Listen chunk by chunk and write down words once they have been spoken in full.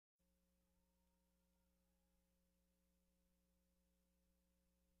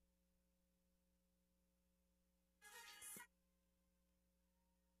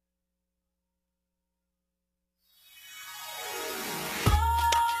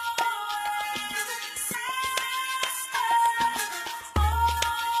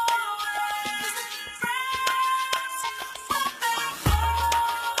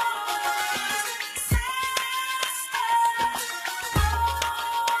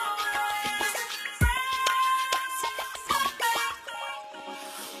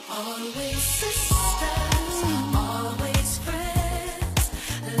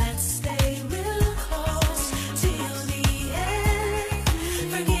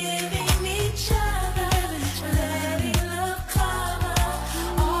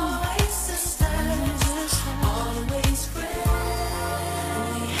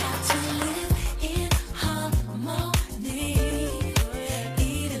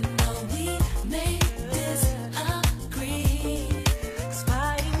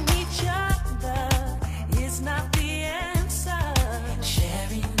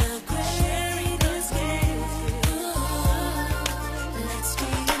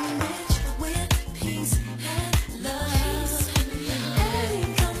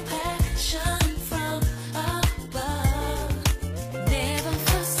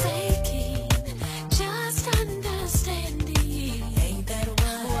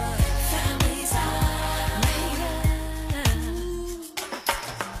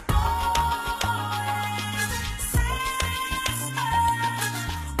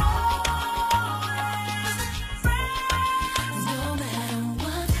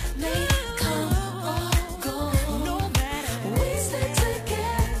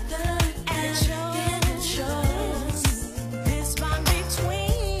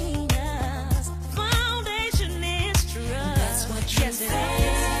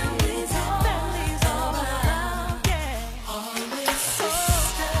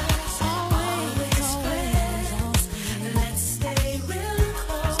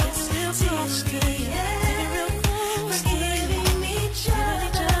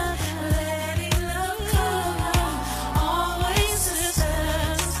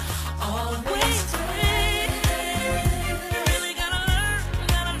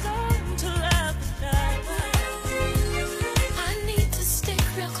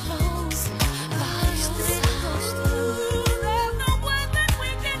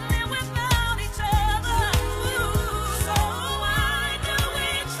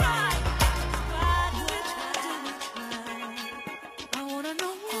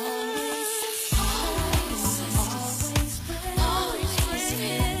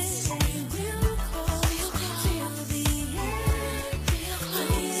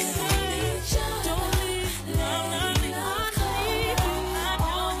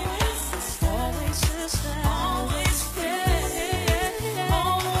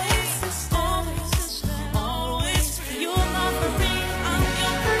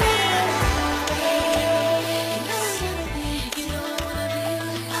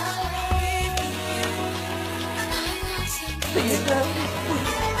you do.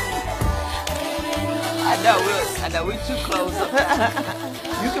 I know, we're too close.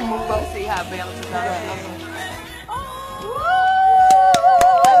 You can move up, see how Valentine's is.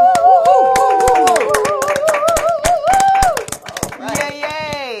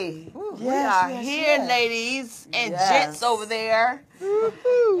 Yay! We are here, ladies and gents over there.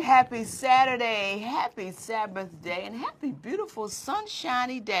 Happy Saturday, happy Sabbath day, and happy beautiful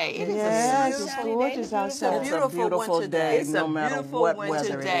sunshiny day. It is a sunshiny gorgeous day. outside. It's a beautiful day. It's no a matter beautiful what winter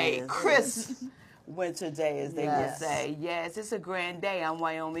weather day. it is. Crisp winter day, as they would Yes. say. Yes, it's a grand day. I'm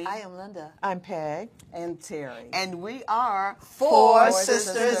Wyoming. I am Linda. I'm Peg. And Terry. And we are Four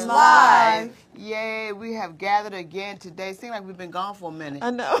Sisters Live. Yay, we have gathered again today. Seems like we've been gone for a minute. I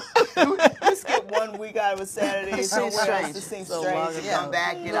know. We skipped 1 week out of a Saturday. It seems strange. It seems So strange long to ago. come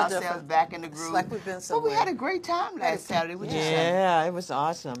back, get Little ourselves different. back in the groove. It's like we've been But somewhere. we had a great time last Saturday. What you say? Yeah, it was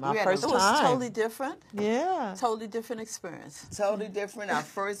awesome. Our We had first a- It was time. totally different. Yeah. Totally different experience. Totally different. Our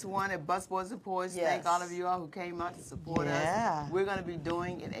first one at Busboys and Poets. Yes. Thank all of you all who came out to support Yeah. us. We're going to be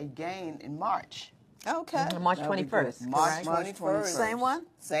doing it again in March. Okay. March That'll be 21st. good. March March 21st. Same one?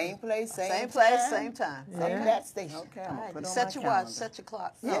 Same place, Same place, same time. Same that station. Okay, I'm All gonna right. put You on set my your calendar. watch, set your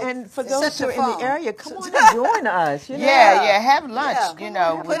clock. Yeah, and for Set those who your are in the phone. area, come on and join us. You know? Yeah, have lunch, Yeah. you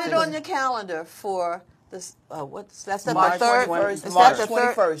know. Put with it the- on your calendar for this. That's the March third. 21st. Is March that the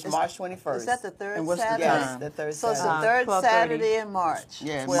third? 21st. Is- March 21st. Is that the third And what's the Saturday? Yes, time? the third So it's the Saturday. third 12:30. Saturday in March.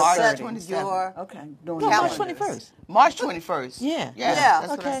 Yeah, 12:30. March Set 27th. your Okay. Doing No, the March calendars. 21st. March 21st. Yeah. Yeah, Yeah. that's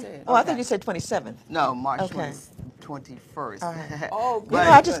what I Okay. said. Oh, I thought you said 27th. No, March Okay. 21st. All right. Oh, You good.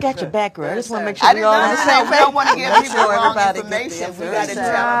 know, I just got your back, girl. I just want to make sure I we did all not on the know. same We page. don't want to give Make people sure wrong everybody get the information. We got to information.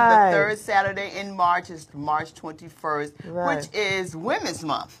 tell them Right. the third Saturday in March is March 21st, Right. which is Women's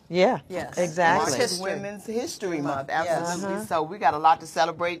Month. Yeah. Yes. Exactly. March is History. Women's History Month, Yes. absolutely. So we got a lot to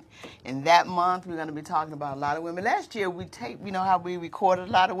celebrate in that month. We're going to be talking about a lot of women. Last year we taped, you know how we recorded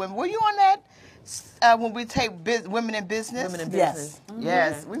a lot of women. Were you on that when we taped Women in Business? Women in Yes. business.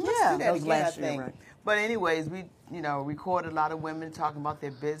 Yes, we must do that That was again, last I year, think. right. But anyways, we recorded a lot of women talking about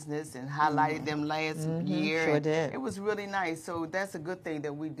their business and highlighted them last year. sure and did. It was really nice. So that's a good thing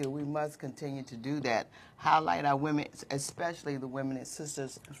that we do. We must continue to do that. Highlight our women, especially the Women and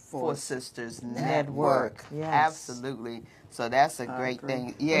Sisters for Sisters Network. Yes. Absolutely. So that's a great agree. thing.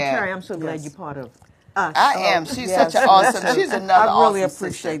 And Yeah. Terry, I'm so glad Yes. you're part of us. I am. She's yes. such an awesome. She's another I really awesome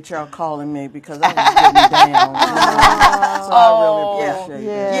appreciate sister. y'all calling me because I was getting down. So I really appreciate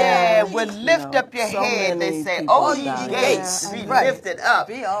it. Yeah, well, lift know, up your so head. They many say, people "Oh, ye died. gates, Yeah, be right. lifted up."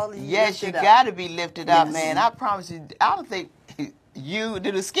 Be all ye Yes, you lifted up. got to be lifted up, man. I promise you. I don't think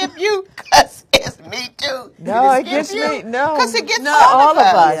did it skip you? Cause it's me too. No, Did it gets skip you? me. No. Cause it gets No, all of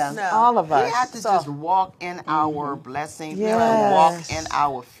us. Yeah. No. All of We us. have to just walk in our blessings. We have to walk Yes. in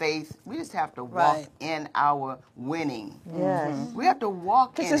our faith. We just have to walk Right. in our winning. Yes. We have to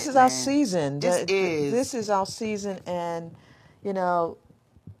walk in Because this it, is our man. season. This is. This is our season, and you know,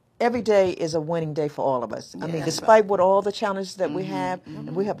 every day is a winning day for all of us. I mean, Yes. despite what all the challenges that we have,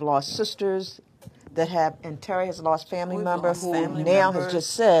 and we have lost sisters that have, and Terry has lost family We've member lost who family now members, has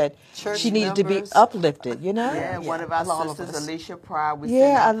just said church she needed to be members. uplifted. You know. Yeah, one of our all of sisters, us. Alicia Pryor. We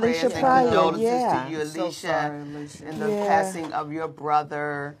Yeah, send our Alicia prayers Pryor, and condolences yeah. to you, So Alicia, sorry, Alicia. in the Yeah. passing of your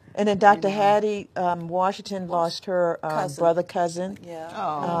brother. And then Dr. Hattie Washington lost her brother cousin. Yeah.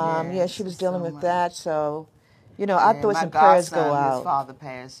 Oh, Yeah, she was dealing so with much. that. So, you know, our Yeah, thoughts my and prayers go godson, His out. father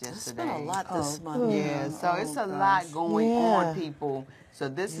passed It's yesterday. been a lot this month. Yeah, so it's a gosh. lot going Yeah. on, people. So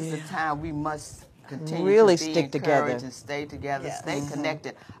this is the time we must continue Really to be stick together. encouraged and stay together, Yes. stay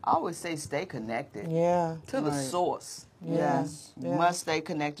connected. I always say stay connected Yeah. to the Right. source. Yes. You must stay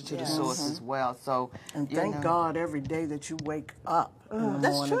connected to the Yes. source as well. So, And you thank know. God every day that you wake up in the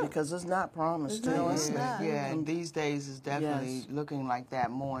That's morning true. because it's not promised to No, you. it's not. Yeah, these days is definitely Yes. looking like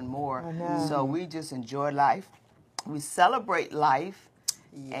that more and more. I know. So we just enjoy life. We celebrate life.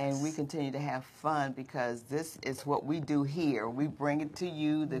 And Yes. we continue to have fun because this is what we do here. We bring it to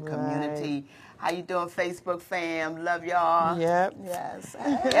you, the Right. community. How you doing, Facebook fam? Love y'all. Yep. Yes.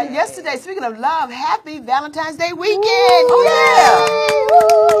 And yesterday, speaking of love, happy Valentine's Day weekend.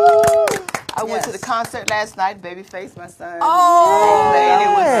 I went to the Yes. concert last night. Babyface, my son. Oh, Man,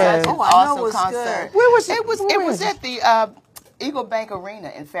 it was yes. such an Oh, I know awesome it was concert. good. Where was it? It was. Where It was was it? at the Eagle Bank Arena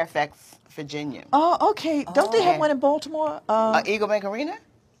in Fairfax, Virginia. Oh, okay. Don't they have Yeah. one in Baltimore? Eagle Bank Arena.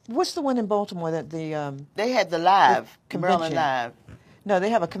 What's the one in Baltimore that the They had the live The Maryland convention. Live. no, they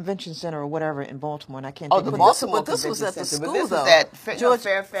have a convention center or whatever in Baltimore, and I can't. Oh, think the of it. Baltimore But this was Convention at the Center. school, But this was though. at George-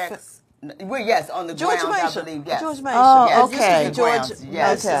 Fairfax. Well, yes, on the George grounds, Mason. I believe. Yes. George Mason. Oh, Yes, okay. the grounds.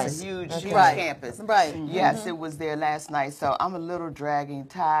 Yes, Okay. it's a huge, huge Right. campus. Right. Yes, it was there last night. So I'm a little dragging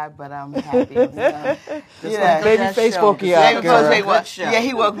tired, but I'm happy. Yeah. Babyface woke you up, girl. Yeah,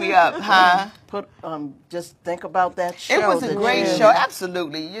 he woke me up, huh? Just think about that show. It was a that great you- show,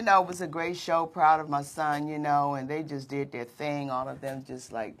 absolutely. You know, it was a great show. Proud of my son, you know, and they just did their thing. All of them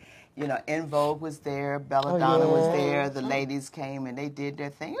just like, you know, En Vogue was there, Belladonna was there, the ladies came and they did their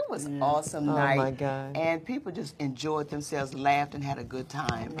thing. It was an awesome night. Oh my God. And people just enjoyed themselves, laughed and had a good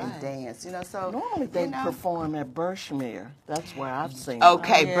time and danced, you know. So Normally they you know. perform at Birchmere. That's where I've seen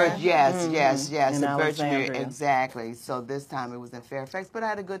Okay, them. yes, In the Birchmere, Alexandria. exactly. So this time it was in Fairfax, but I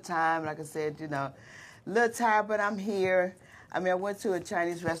had a good time. Like I said, you know, a little tired, but I'm here. I mean, I went to a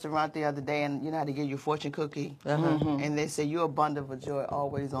Chinese restaurant the other day, and you know how to get your fortune cookie? And they say, you're a bundle of joy,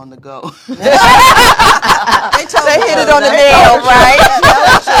 always on the go. They They hit it on the nail,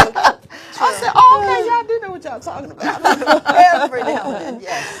 right? I said, oh, okay, y'all do know what y'all talking about. Every now and then,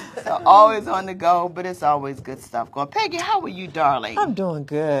 yes. So always on the go, but it's always good stuff going. Peggy, how are you, darling? I'm doing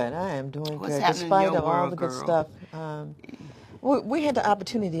good. I am doing What's good. happening in Despite your of all world, the good girl? stuff. We had the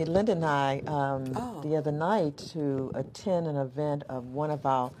opportunity, Linda and I, the other night to attend an event of one of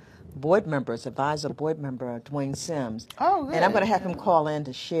our board members, advisor board member, Dwayne Sims. Oh, good. And I'm going to have him call in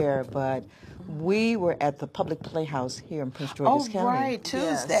to share, but we were at the public playhouse here in Prince George's Oh, County. right,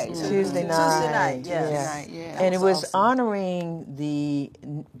 Tuesday. Tuesday night. Tuesday night, yes. Tuesday night, yeah. And it was awesome. honoring the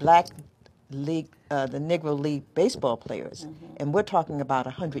Black League, the Negro League baseball players. And we're talking about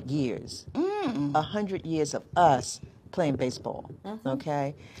 100 years. 100 years of us playing baseball,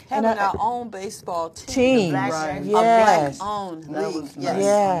 okay? Having And our own baseball team, Black Right. yes. A black-owned That league. was Yes.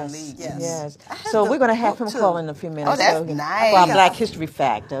 Yes, Yes. yes. I have So the we're going to have him book, too. call in a few minutes. Oh, that's so he can- nice. For our Black History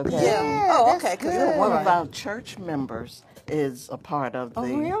Fact, okay? Yeah. Oh, okay. Because One of our church members is a part of the. Oh,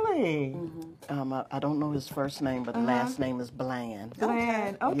 really? I don't know his first name, but the last name is Bland.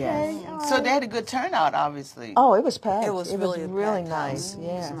 Glenn, okay. Yes. all So right. they had a good turnout, obviously. Oh, it was packed. It was really a packed nice, house.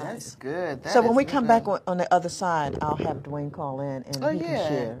 yeah. That's good. That So when is we come good. back on the other side, I'll have Dwayne call in and Oh, he can yeah,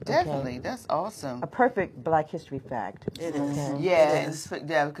 share. okay? definitely. That's awesome. A perfect Black History fact. It is. Okay. Yeah, It and is.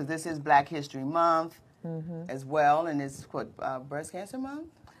 yeah, because this is Black History Month as well, and it's what, Breast Cancer Month?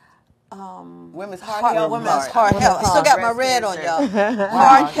 Women's Heart Health Women's Month. Heart Health. I still got my Breast red on cancer. y'all. Wow,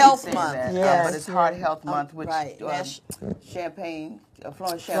 Heart I keep Health saying Month. that. Yes, But it's Heart Health Month, which right. Champagne,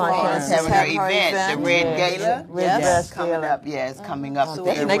 Florence Florence Champagne is having having her her event, event. the Red Yes. Gala. Red Yes. Dress Coming Gala. up, yeah, it's coming up. So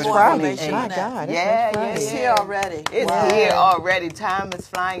That's Get next more Friday. information My on that. God, that's Yeah, next Friday. It's yeah. here already. It's Wow. here already. Time is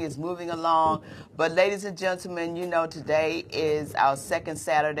flying. It's moving along. But ladies and gentlemen, you know today is our second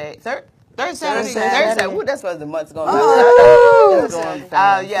Saturday. Third Saturday. Saturday. Ooh, that's why the month's going. Oh, it's going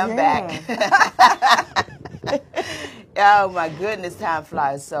fast. Yeah, I'm back. Oh my goodness, time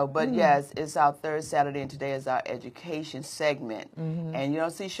flies. So, but yes, it's our third Saturday, and today is our education segment. And you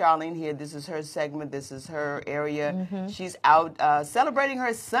don't see Charlene here. This is her segment. This is her area. She's out celebrating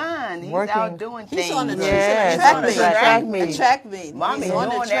her son. He's Working. out doing things. He's on the Yes, track on the meet. track meet. The track meet. Mommy He's on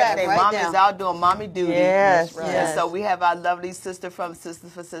doing the that track thing. right Mommy's now. out doing mommy duty. Yes, And yes. so we have our lovely sister from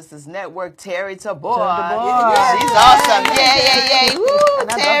Sisters for Sisters Network, Terry Tabor. Tabor. She's awesome. Yeah. Woo, And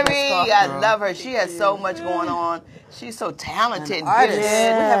I love Terry. that scarf, I girl. love her. She has so much going on. She's so talented and artist. gifted. We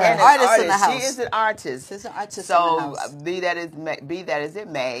have an And an artist in the house. She is an artist. She's an artist in So the house. be that as it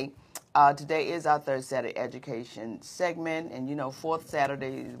may, today is our third Saturday education segment, and you know, fourth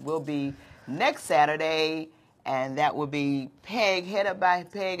Saturday will be next Saturday, and that will be Peg, headed by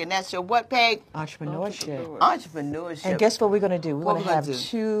Peg, and that's your what, Peg? Entrepreneurship. Entrepreneurship. And guess what we're going to do? We're What going to we gonna have do?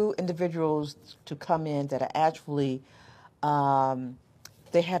 two individuals to come in that are actually,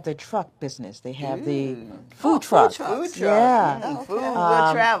 they have their truck business. They have the food truck. Food truck. Yeah. Food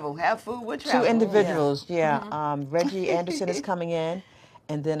will travel. Have food will Two travel. individuals, yeah. Reggie Anderson is coming in,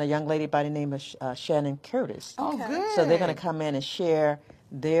 and then a young lady by the name of Shannon Curtis. Oh, good. So they're going to come in and share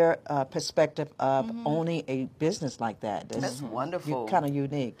their perspective of owning a business like that. That's wonderful. Kind of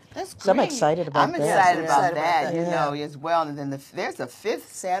unique. That's great. So I'm excited about I'm that. excited Yes, about excited that, about you that. know, as well. And then there's a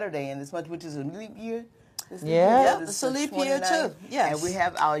fifth Saturday in this month, which is a leap year. This leap Yeah. year, Yeah, this it's a is leap year, 29. too. Yes. And we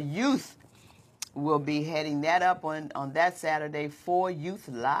have our youth. We'll be heading that up on that Saturday for Youth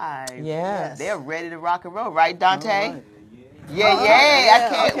Live. Yes. They're ready to rock and roll, right, Dante? right. Yeah,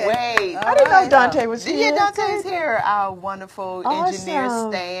 I can't wait. I didn't know Dante was here. Yeah, Dante's here. Our wonderful engineer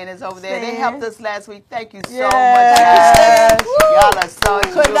Awesome. Stan is over there. They Stan. helped us last week. Thank you so Yes. much, guys. Y'all are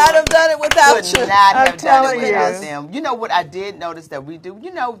so Could not have done it without could you. not I'm have done it telling without you. them. You know what I did notice that we do?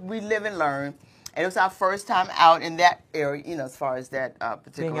 You know, we live and learn. And it was our first time out in that area, you know, as far as that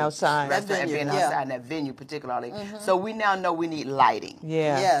particular Being outside. restaurant That and venue, being yeah. outside in that venue particularly. So we now know we need lighting.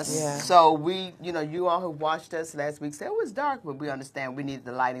 Yeah. Yes. Yeah. So we, you know, you all who watched us last week said it was dark, but we understand we needed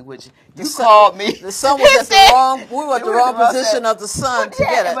the lighting, which you called me. The sun was at the wrong. We were at the wrong position of the sun to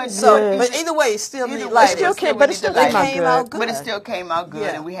get it. but So, yeah. but either way, it still Either need way, lighting. still came- but it still But came out came good. out good. But it still came out good,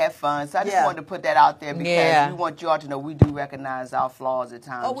 Yeah. and we had fun. So I just Yeah. wanted to put that out there because Yeah. we want you all to know we do recognize our flaws at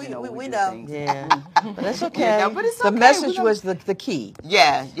times. Oh, we you know, when we do know. things. Yeah. But that's okay. Yeah, no, but it's the okay. message We're gonna- was the key.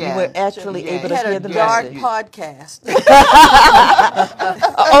 Yeah, yeah. You were actually Yeah. able We to had hear a the dark message. podcast.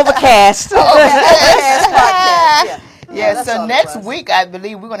 Overcast. Overcast podcast. Yeah. Yeah, that's so all it next was. week, I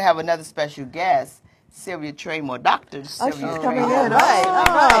believe we're going to have another special guest, Sylvia Traymore, Dr. Sylvia she's Traymore. coming in. All right, all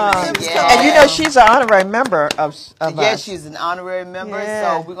right. Sylvia's Yeah. coming And you in. know she's an honorary member of Yes, us. she's an honorary member,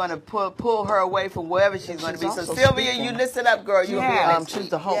 Yeah. so we're going to pull her away from wherever she's going to be. she's So also Sylvia, speaking. you listen up, girl. You'll be Yeah. on next She's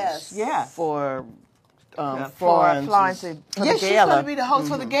week. the host. Yes. Yeah. For for Florence. Florence for Yeah, the she's gala. going to be the host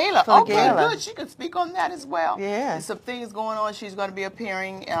for the gala. For the Okay, gala. good. She can speak on that as well. Yeah. There's some things going on. She's going to be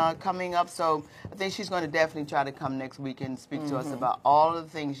appearing coming up, so I think she's going to definitely try to come next week and speak to us about all of the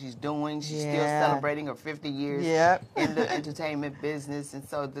things she's doing. She's still Yeah. celebrating her 50 years Yep. in the entertainment business, and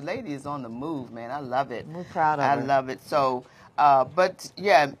so the lady is on the move, man. I love it. We're proud of I her. love it. So, but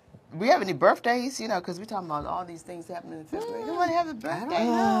yeah. We have any birthdays, you know, because we're talking about all these things happening in February. Anybody have a birthday?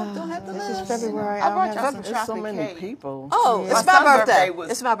 Don't have to This list. is February. I brought don't y'all have some to- There's so chocolate many cake. people. Oh, Yeah. it's My my son's birthday. birthday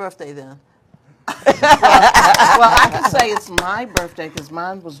was- It's my birthday then. Well, I can say it's my birthday because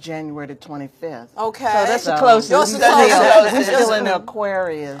mine was January the 25th. Okay. So that's the closest. Yours is That's close. the It's closest. still in the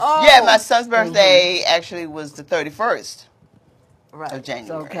Aquarius. Oh. Yeah, my son's birthday actually was the 31st of Right.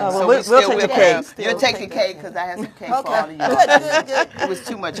 January. Okay. Oh, well, So we'll we still take the will cake. have- You'll take the cake because I have some cake for all of Okay. you. Good, good. It was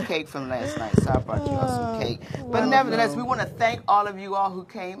too much cake from last night, so I brought you all some cake. But nevertheless, we want to thank all of you all who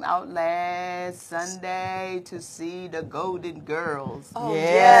came out last Sunday to see the Golden Girls. Oh, Yeah.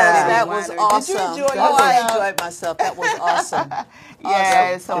 yes, that was Did you awesome. enjoy Oh, I yourself? enjoed myself. That was awesome.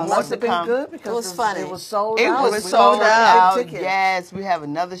 Yeah, Awesome. so It more must to have been come. good because It was funny. It was sold It out. was We sold got out. big tickets. Yes, we have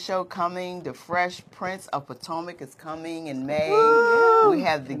another show coming. The Fresh Prince of Potomac is coming in May. We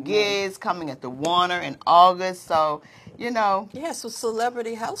have the Giz coming at the Warner in August. So, you know. Yes, so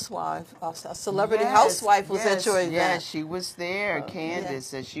Celebrity Housewife. A Celebrity Yes, Housewife was at your event. Yes, she was there. Candace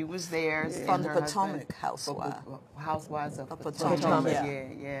said she was there. From and the her Potomac husband. Housewife. Housewives of Potomac, Potomac. yeah.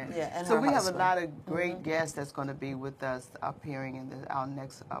 Yeah. Yeah, and so her we have a husband. lot of great guests that's going to be with us appearing in our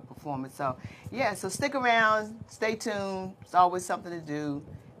next performance. So, yeah, so stick around, stay tuned. It's always something to do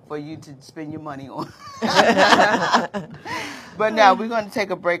for you to spend your money on. But now we're going to take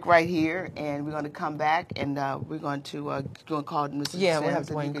a break right here, and we're going to come back, and we're going to call Mr. Yeah, we'll Sims, have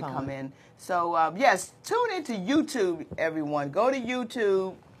and Dwayne he can call come him. in. So, yes, tune into YouTube, everyone. Go to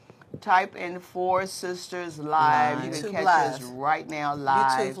YouTube. Type in Four Sisters Live. You can YouTube catch Live. us right now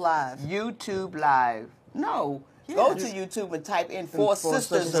live. YouTube Live. YouTube Live. No. Go to YouTube and type in Four Sisters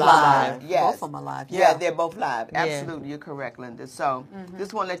Sisters Live. Live. Yes. Both of them are live. Yeah, Yeah. they're both live. Yeah. Absolutely, you're correct, Linda. So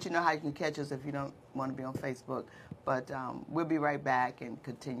just want to let you know how you can catch us if you don't want to be on Facebook. But we'll be right back and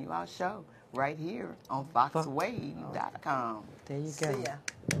continue our show right here on FoxWave.com. There you go. See ya.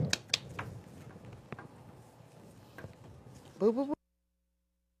 Boo, boo, boo.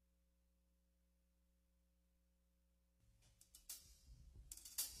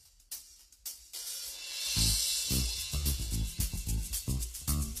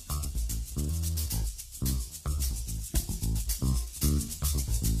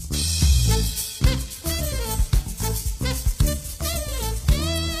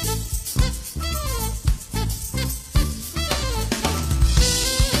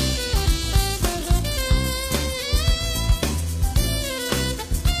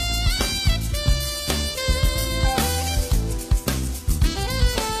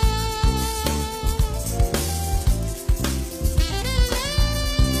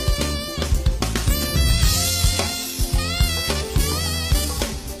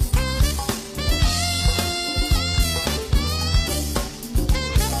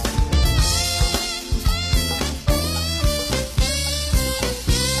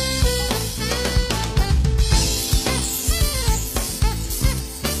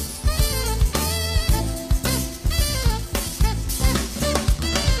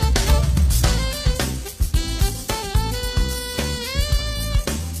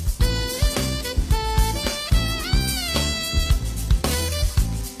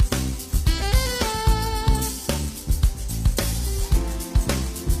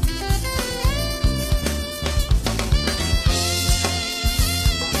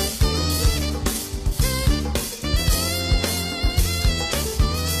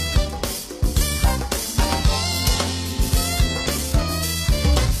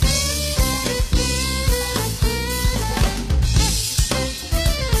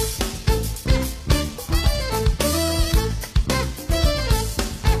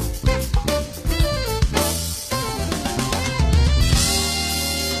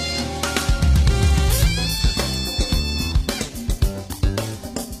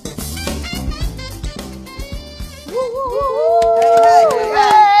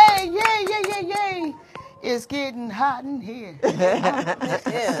 here.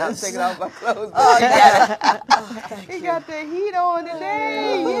 Yes. I'm taking off my clothes. Oh, yeah. He got the heat on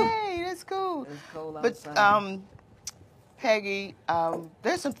today. Yay, that's cool. It's cold But outside. Peggy,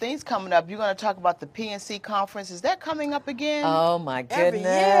 there's some things coming up. You're going to talk about the PNC conference. Is that coming up again? Oh my Every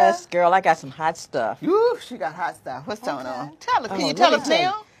goodness, year. girl! I got some hot stuff. Ooh, she got hot stuff. What's going on? Tell us. Can Oh, you tell let us me tell you.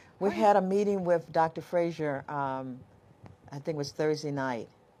 now? We had a meeting with Dr. Frazier. I think it was Thursday night,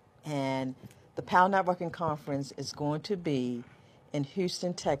 and the PAL Networking Conference is going to be in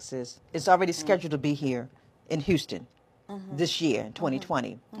Houston, Texas. It's already scheduled to be here in Houston this year, in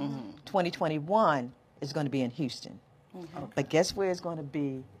 2020. 2021 is going to be in Houston. But guess where it's going to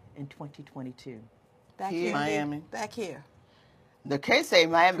be in 2022? Back Here. here. Miami. Back here. The case say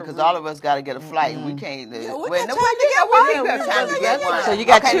Miami because all of us got to get a flight. We can't. Yeah, we wait, got no, time to get one. We got time to get one. So you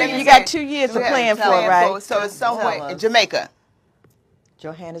got Okay, two. let me You say- got 2 years to we have plan for, plan right? So it's somewhere Tell in us. Jamaica.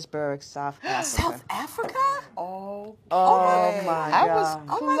 Johannesburg, South Africa. South Africa? Oh, Oh my I was God.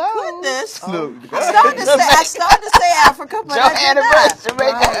 Oh my goodness. Look, I started to say Africa, but I did not.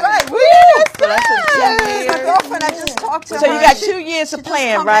 Jamaica. Right. Woo! So that's a My girlfriend, I just talked to her. So you got She- 2 years to she just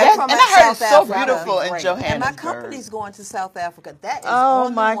plan, come right? back from And I heard it's South so Africa. beautiful in Great. Johannesburg. And my company's going to South Africa. That is Oh,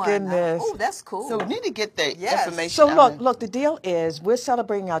 on my the one. goodness. Oh, that's cool. So we need to get the Yes. information. So out. look, the deal is we're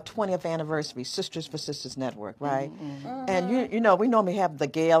celebrating our 20th anniversary, Sisters for Sisters Network, right? And you know, we normally have the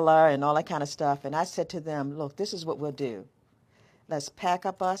gala and all that kind of stuff. And I said to them, look, this is what we'll do. Let's pack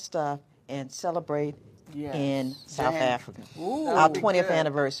up our stuff and celebrate Yes. in South Johann- Africa. Ooh. Our 20th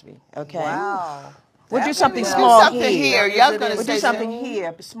anniversary, okay? Wow. We'll do That something would be small something here. here. Y'all gonna We'll say do something that?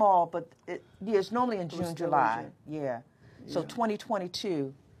 here, small, but it's normally in June, still in July. June. Yeah. So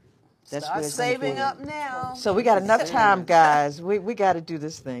 2022, that's Start where it's gonna saving be. up now. So we got enough time, guys. We got to do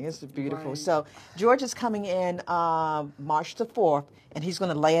this thing. It's beautiful. Right. So George is coming in March the 4th, and he's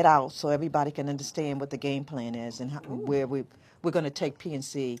going to lay it out so everybody can understand what the game plan is and where we're going to take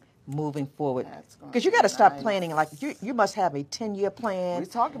PNC moving forward. That's gonna Because you be got to start nice. planning. Like you must have a 10-year plan. We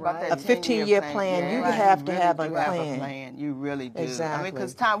talked about Right. that A 15-year plan. Yeah, You have to really have a do plan. You really do. I Exactly. mean,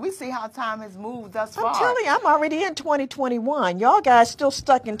 because time, we see how time has moved thus far. I'm telling you, I'm already in 2021. Y'all guys still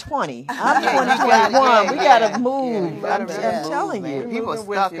stuck in 20. I'm Yeah, you 2021. gotta- we yeah, got to yeah. move. You gotta really I'm move, telling man. you. People are Moving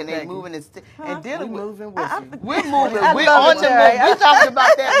with stuck you, and they Peggy. moving and, and We dealing with. moving with you. We're moving. I We're love on it, the Terry. move. We talked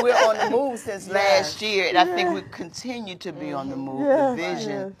about that. We're on the move since Yes. last year, and I think we continue to be on the move. Yes, The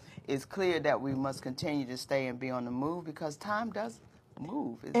vision yes. is clear that we must continue to stay and be on the move because time does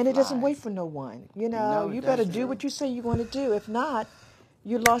move. And it doesn't flies. wait for no one. You know, No, it you better doesn't. do what you say you're going to do. If not,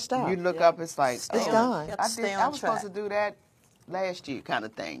 you lost out. You look up, it's like, It's gone. You have to stay I on was track. supposed to do that last year, kind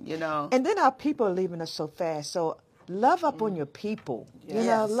of thing, you know. And then our people are leaving us so fast. So love up on your people. You know,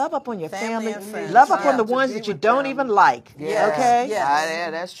 Yes. love up on your Family family. and friends. Love up on the Yeah, to ones be that you with don't them. even like. Yeah. Okay? Yeah.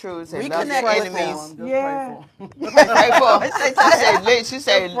 Yeah, that's true. Say, love Reconnect your with enemies. them. Yeah. Pray for. She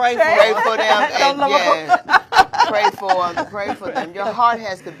said, Pray pray for for them. Don't And, love yeah, pray for them. Your heart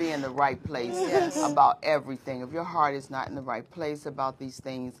has to be in the right place about everything. If your heart is not in the right place about these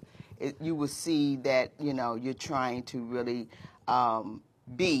things, you will see that you're trying to really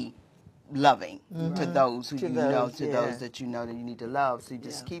be loving to those who To you know, those, to yeah. those that you know that you need to love. So you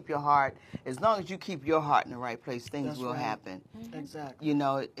just keep your heart. As long as you keep your heart in the right place, things That's will right. happen. Exactly. You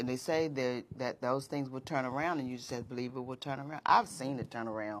know, and they say that those things will turn around, and you just have to believe it will turn around. I've seen it turn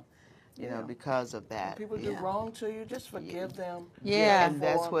around, you know, because of that. People do wrong to you, just forgive them. Yeah. And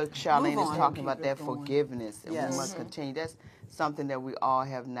that's what Charlene Move is on. talking Keep about, it that going. forgiveness. And Yes. we must continue. That's something that we all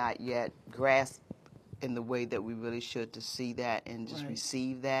have not yet grasped in the way that we really should, to see that and just Right.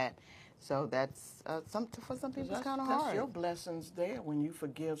 receive that. So that's for some people it's kind of That's hard. your blessings there when you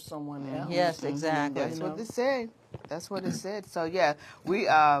forgive someone else. Yes, exactly. That's You what know? it said. That's what it said. So yeah, we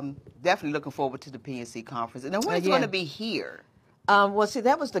definitely looking forward to the PNC conference. And then when it's Yeah. going to be here? Well, see,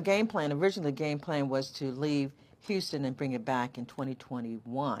 that was the game plan. Originally, the game plan was to leave Houston and bring it back in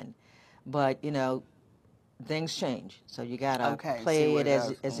 2021. But, you know, things change. So you got to Okay, see play where it it as,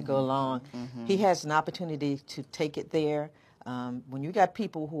 goes. as it go along. He has an opportunity to take it there. When you got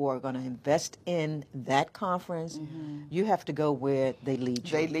people who are going to invest in that conference, you have to go where they lead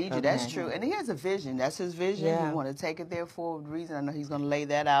you. They lead you. That's Okay? true. And he has a vision. That's his vision. Yeah. He want to take it there for a reason. I know he's going to lay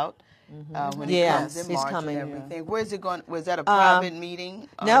that out when Yeah, he comes in he's March coming. and everything. Where's it going? Was that a private meeting?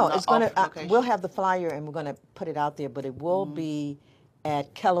 No, Not it's going off to. location? We'll have the flyer and we're going to put it out there, but it will be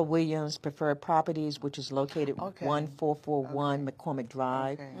at Keller Williams Preferred Properties, which is located Okay. 1441 McCormick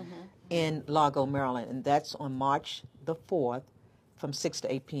Drive Okay. in Largo, Maryland, and that's on March the 4th from 6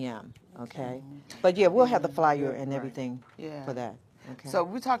 to 8 p.m. Okay, but yeah, we'll have the flyer and everything Yeah. for that. Okay. So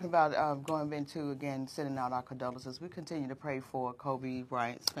we're talking about going into, again, sending out our condolences. We continue to pray for Kobe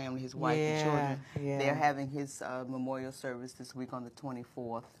Bryant's family, his wife and children. Yeah. They're having his memorial service this week on the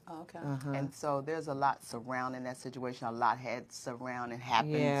 24th. Okay. And so there's a lot surrounding that situation. A lot had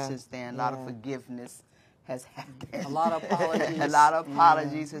happened Yeah. since then. A lot of forgiveness has happened. A lot of apologies. A lot of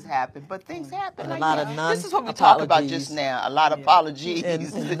apologies has happened. But things happen. And a lot of This is what we talked about non-apologies. just now. A lot of apologies.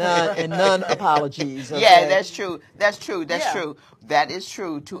 And none apologies. Okay? Yeah, that's true. That's true. That's Yeah. true. That is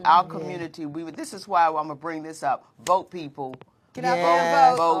true. To our community, this is why I'm going to bring this up. Vote, people. Get out Yeah. there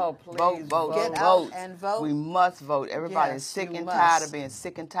and vote. Vote, Oh, please vote, Get vote. out and vote. We must vote. Everybody is Yes, sick you and must. tired of being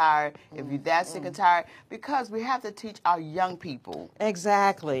sick and tired. If you're that sick and tired, because we have to teach our young people.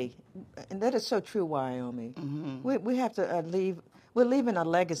 Exactly. And that is so true, Wyoming. We have to we're leaving a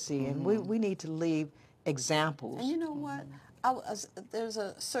legacy, and we need to leave examples. And you know what? There's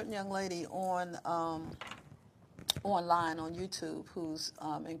a certain young lady on online on YouTube who's,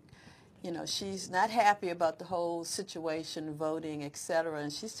 she's not happy about the whole situation, voting, etc.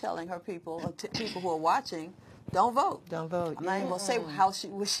 And she's telling her people who are watching, don't vote. Don't vote. I'm not even gonna say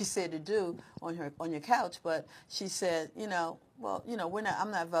what she said to do on your couch, but she said, I'm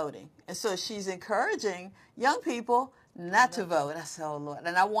not voting, and so she's encouraging young people not to vote. I said, oh Lord,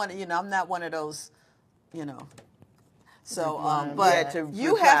 and I want to, I'm not one of those, So, but to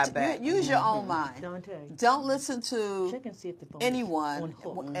you reply have to back. use your own mind. Don't listen to Check and see if the phone is anyone on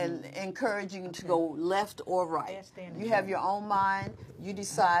hook. and encourage you to go left or right. You have your own mind. You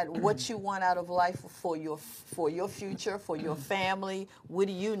decide what you want out of life for your future, for your family. What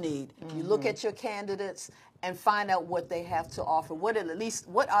do you need? You look at your candidates and find out what they have to offer. What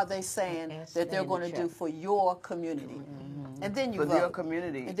are they saying that they're going to do for your community? And then you For vote. your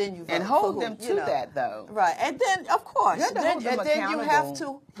community. And then you vote And for hold who, them to that, though. Right, and then of course, You have to hold them and then you have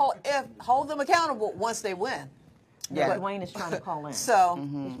accountable. to hold them accountable once they win. Yeah. Dwayne is trying to call in. So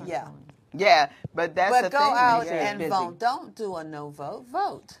yeah, Yeah, but that's the but go thing. out Yeah. and vote. Don't do a no vote.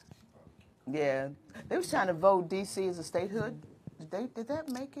 Vote. Yeah. They was trying to vote D.C. as a statehood. Did that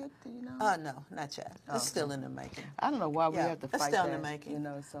make it? Do you know? No, not yet. It's still in the making. I don't know why we have to it's fight still that. in the making.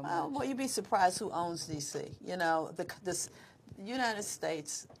 So much. Well, you'd be surprised who owns D.C. The United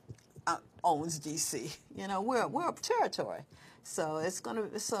States owns D.C. We're a territory, so it's gonna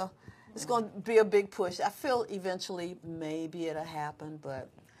be a big push. I feel eventually maybe it'll happen, but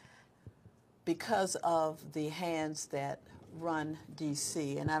because of the hands that run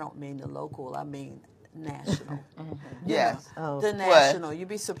D.C., and I don't mean the local, I mean national. Yes. The national. You'd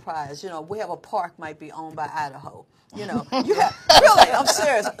be surprised. We have a park might be owned by Idaho. You have really. I'm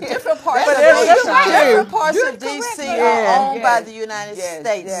serious. Different parts of D.C. are owned by the United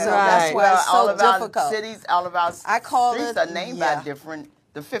States, so that's why it's all so of our difficult. cities, all of our I call streets it- are named yeah. by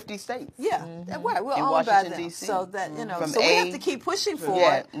the 50 states. Yeah, right. We're In owned by Washington, them, D.C. so that From so we have A to keep pushing for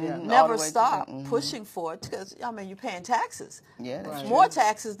yeah, it. all the Never way to stop Z. pushing for it because you're paying taxes. Yeah, that's More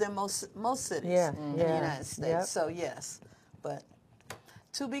taxes than most cities Yeah, in the yeah. United States. Yep. So yes, but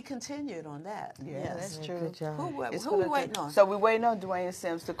to be continued on that. Yeah, yes. that's true. Good job. Who we waiting on? So we're waiting on Dwayne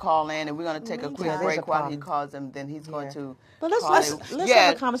Sims to call in, and we're going to take a quick there's break a while he problem. calls him. Then he's going to. But call let's in.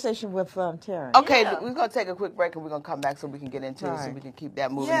 have a conversation with Taryn. Okay, Yeah. we're going to take a quick break, and we're going to come back so we can get into it, so Right. we can keep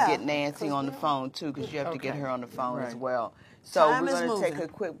that moving. Yeah. And get Nancy on the phone too, because you have to get her on the phone as Right. well. So Time we're is going to take moving.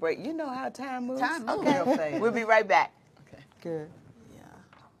 a quick break. You know how time moves. Time moves Okay, real fast. we'll be right back. Good.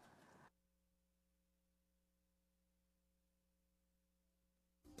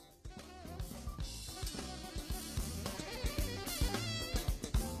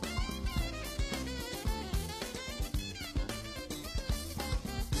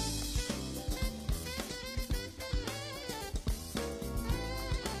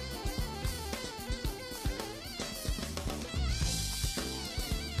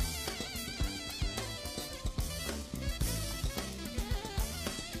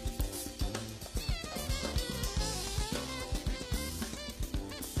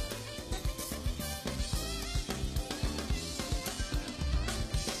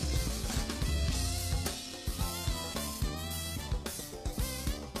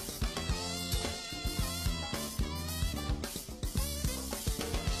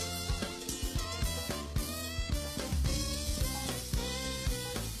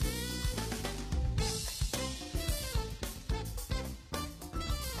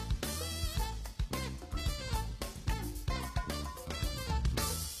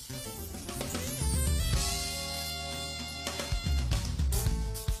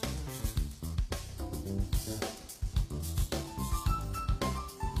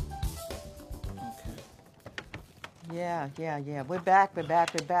 Yeah. Yeah. We're back.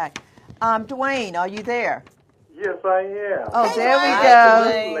 Dwayne, are you there? Yes, I am. Oh, Hey, there we Dwayne. go.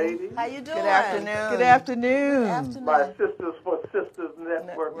 Dwayne. Ladies. How you doing? Good afternoon. Good afternoon. Afternoon. My Sisters for Sisters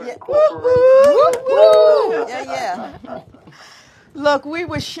Network Yeah. Incorporated. Woo-hoo. Yeah. Look, we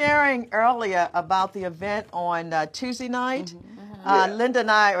were sharing earlier about the event on Tuesday night. Yeah. Linda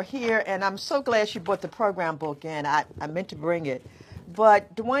and I are here, and I'm so glad she brought the program book in. I meant to bring it.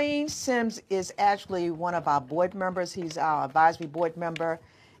 But Dwayne Sims is actually one of our board members. He's our advisory board member,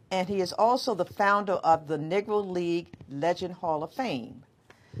 and he is also the founder of the Negro League Legend Hall of Fame.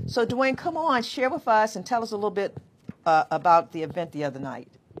 So, Dwayne, come on, share with us and tell us a little bit about the event the other night.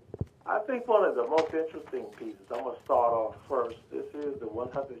 I think one of the most interesting pieces, I'm going to start off first. This is the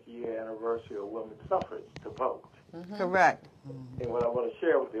 100th year anniversary of women's suffrage to vote. Correct. And what I want to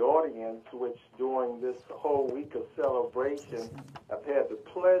share with the audience, which during this whole week of celebration, I've had the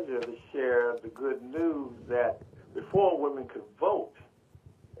pleasure to share the good news that before women could vote,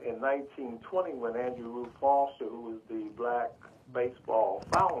 in 1920, when Andrew Ruth Foster, who was the black baseball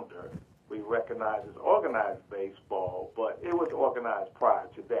founder, we recognize as organized baseball, but it was organized prior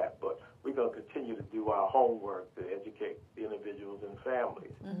to that. But we're going to continue to do our homework to educate the individuals and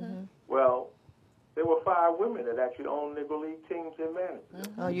families. Well, there were 5 women that actually owned Negro League teams and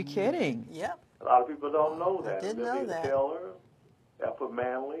managers. Are you kidding? Yep. A lot of people don't know that. didn't know Olivia that. Taylor, Ethel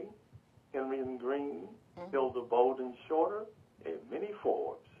Manley, Henry Green, Hilda Bowden Shorter, and Minnie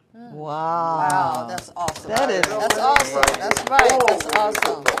Forbes. Wow. Wow, that's awesome. That is- That's awesome. That's right. That's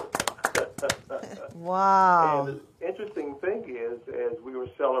awesome. Wow. And the interesting thing is, as we were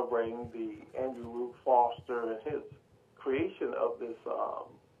celebrating the Andrew Ruth Foster and his creation of this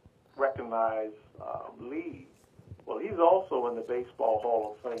recognized league, well, he's also in the Baseball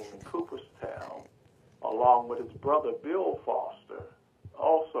Hall of Fame in Cooperstown, along with his brother Bill Foster,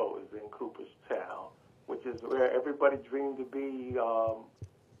 also is in Cooperstown, which is where everybody dreamed to be.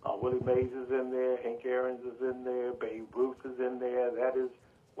 Willie Mays is in there, Hank Aaron's is in there, Babe Ruth is in there. That is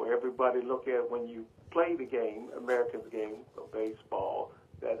where everybody look at when you play the game, America's game of baseball.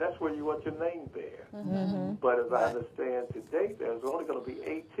 That's where you want your name there. But as I understand today, there's only going to be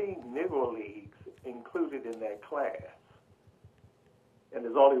 18 Negro Leagues included in that class. And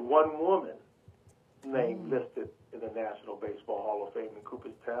there's only one woman name listed in the National Baseball Hall of Fame in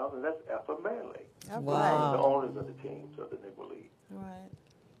Cooperstown, and that's Ethel Manley. Wow. The owners of the teams of the Negro League. Right.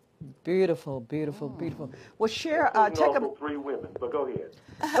 Beautiful, beautiful, beautiful. Well, share. There's Take also 3 women, but go ahead.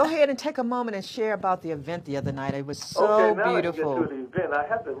 go ahead and take a moment and share about the event the other night. It was so Okay, now beautiful. that I get to the event, I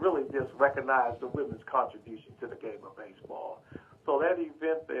have to really just recognize the women's contribution to the game of baseball. So that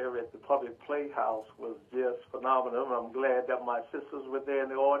event there at the Public Playhouse was just phenomenal. I'm glad that my sisters were there in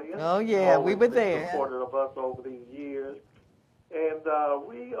the audience. Oh, yeah, we were Always there. supported of us over these years. And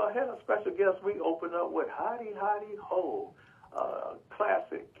we had a special guest. We opened up with Hottie Hottie Ho,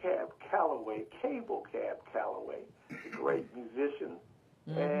 classic Cab Calloway, Cable Cab Calloway, a great musician.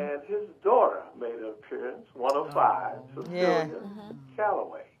 And his daughter made an appearance, one of 5, Cecilia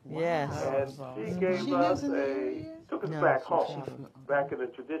Calloway. Yes. And she gave us took us back home, back in the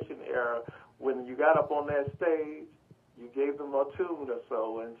tradition era, when you got up on that stage, you gave them a tune or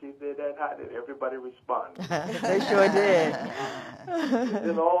so, and she did that hot, and everybody responded. They sure did.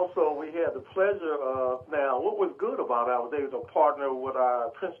 And also, we had the pleasure of, now, what was good about it, I was able to partner with our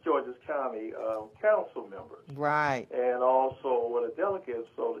Prince George's County council members. Right. And also with the delegates.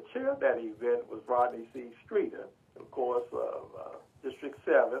 So the chair of that event was Rodney C. Streeter, of course, District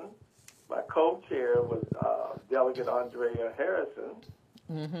 7. My co-chair was Delegate Andrea Harrison.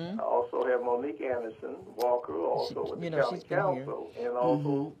 I also have Monique Anderson Walker, also with the county she's been here. council, and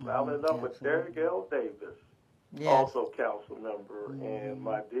also rounded up with Derrick L. Davis, Yes. also council member, and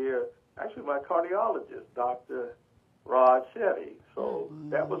my cardiologist, Dr. Rod Shetty. So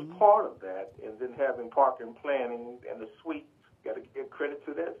that was part of that, and then having park and planning and the suite. Got to give credit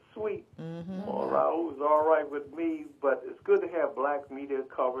to that suite. All right, it was all right with me, but it's good to have black media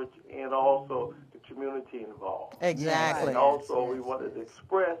coverage and also the community involved. Exactly. And also, we wanted to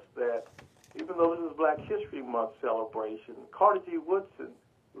express that even though this is Black History Month celebration, Carter G. Woodson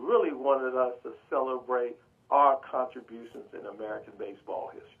really wanted us to celebrate our contributions in American baseball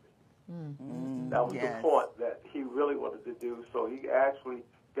history. That was the point that he really wanted to do. So he actually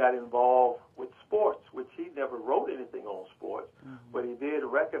got involved with sports, which he never wrote anything on sports, but he did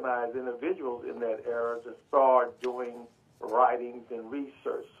recognize individuals in that era to start doing writings and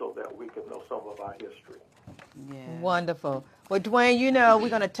research so that we could know some of our history. Wonderful. Well, Dwayne, you know, we're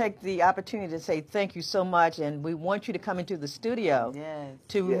going to take the opportunity to say thank you so much, and we want you to come into the studio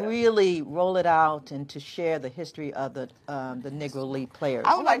to really roll it out and to share the history of the Negro League players.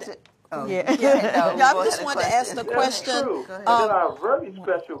 I would like to. Oh, Yeah. no, Yeah, go I just ahead, wanted to ask the That's question. true. And then our very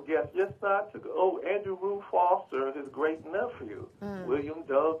special guest, just not to Andrew Rue Foster, his great nephew, William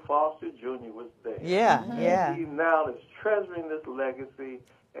Doug Foster Jr. was there. Yeah, And yeah. he now is treasuring this legacy,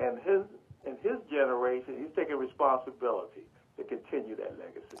 and his generation, he's taking responsibility to continue that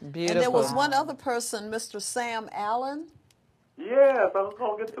legacy. Beautiful. And there was one other person, Mr. Sam Allen. Yes, I was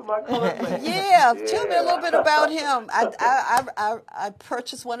going to get to my comment. Yeah, tell me a little bit about him. I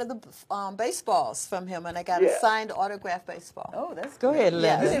purchased one of the baseballs from him, and I got a Yeah. signed autographed baseball. Oh, that's Go ahead,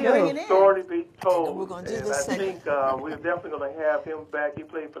 Yeah. Linda. You Go bring ahead. it in. Story to be told. We're gonna do and this I segment. think we're definitely going to have him back. He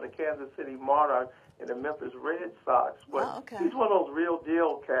played for the Kansas City Monarchs and the Memphis Red Sox. But okay. he's one of those real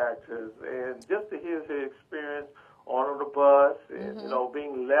deal characters. And just to hear his experience on the bus and,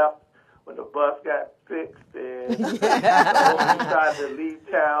 being left when the bus got fixed and he tried to leave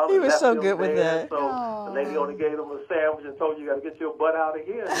town. He and was left so him good with there. that. So the lady only gave him a sandwich and told you got to get your butt out of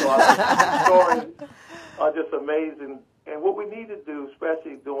here. So the stories are just amazing. And what we need to do,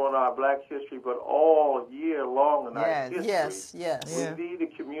 especially during our Black History, but all year long in our history, Yes. Yeah. we need to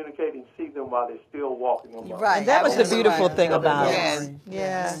communicate and see them while they're still walking among us. Right. And that was the That's beautiful right. thing about Yes. it.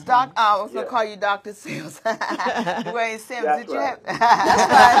 Yeah. Doc, I was going Yeah. to call you Dr. Sims. Dwayne Sims, That's did you right. have...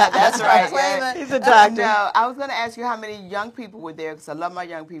 That's right. yeah. He's a doctor. No, I was going to ask you how many young people were there, because I love my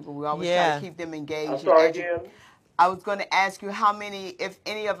young people. We always try Yeah. to keep them engaged. I'm and sorry again. I was going to ask you how many, if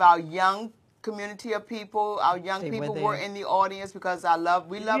any of our young community of people, our young They were people there. were in the audience, because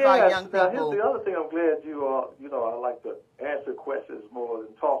we love Yes. our young Now, people. here's the other thing I'm glad I like to answer questions more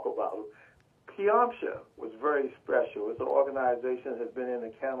than talk about. Piamsha was very special. It's an organization that has been in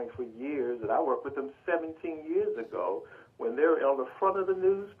accounting for years, and I worked with them 17 years ago when they were on the front of the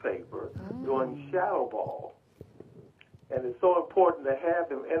newspaper doing shadow ball. And it's so important to have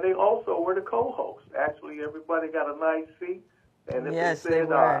them. And they also were the co-hosts. Actually, everybody got a nice seat. And if Yes, they they said,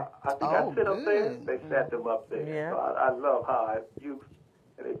 were. I think Oh, I sit up there, good. they sat them up there. Yeah. So I love how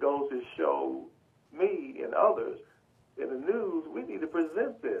and it goes to show me and others in the news, we need to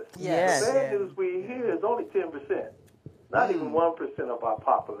present this. Yes. The bad news we hear is only 10%, not even 1% of our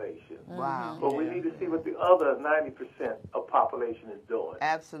population. Wow. But we need to see what the other 90% of population is doing.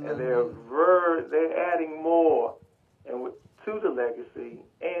 Absolutely. And they're adding more to the legacy,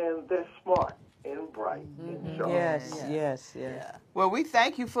 and they're smart and bright and sharp. Yes. Well, we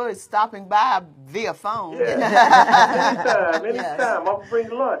thank you for stopping by via phone. Yeah. Anytime. I'm going to bring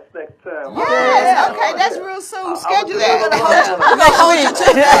lunch next time. Yes, okay, that's real soon. Schedule that.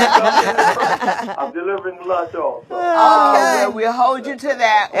 I'm delivering lunch also. Well, we'll hold you to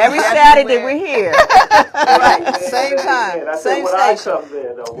that. Every Definitely Saturday will. we're here. Right. Same time. I Same said when I station. come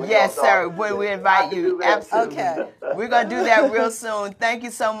there, though. when Yes, y'all sir. talk. When we I invite can you, do that. absolutely. Okay. We're going to do that real soon. Thank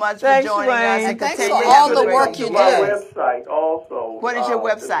you so much Thanks, for joining us. Dwayne. And Thanks continue for to all have the a great work you day. My do. website also. What is your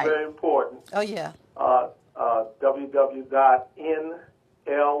website? It's very important. Oh, yeah.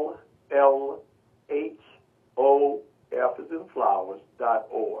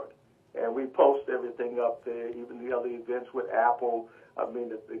 www.nlhofasinflowers.org. And we post everything up there, even the other events with Apple,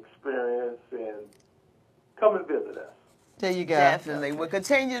 the experience, and come and visit us. There you go. Definitely. We'll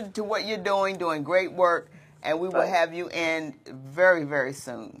continue to what you're doing great work, and we will have you in very, very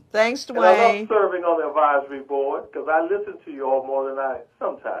soon. Thanks, And I love Dwayne. serving on the advisory board because I listen to you all more than I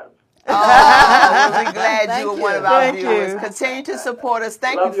sometimes. We'll be glad Thank you were you. one of our Thank viewers. you. Continue to support us.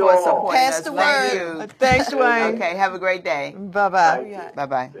 Thank Love you you for all. supporting Pass us. the Thank word. you. Thanks, Dwayne. Okay, have a great day. Bye-bye.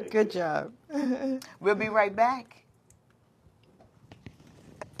 Bye-bye. Good job. We'll be right back.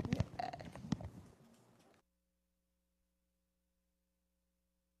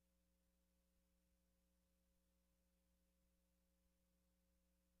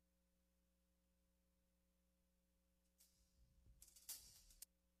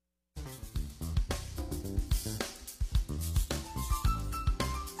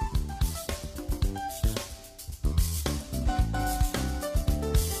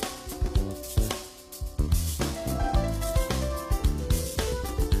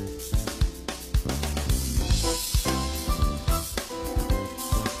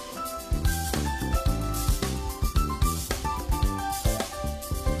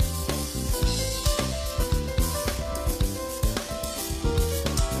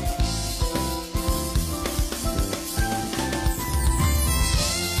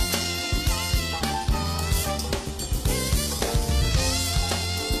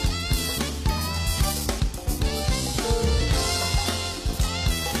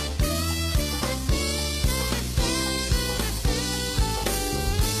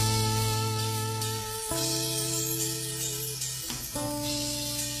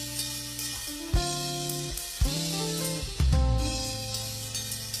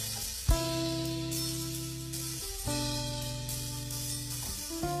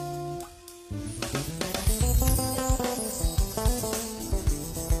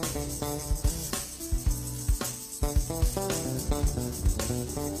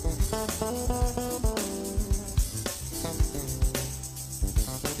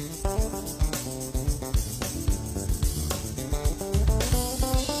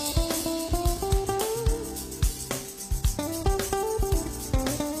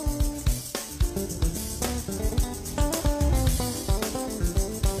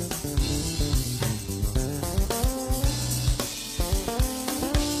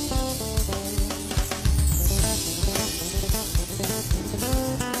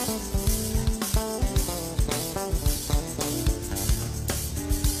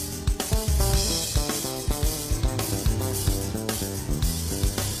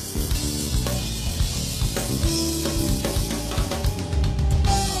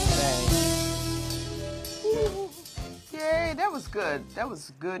 good. That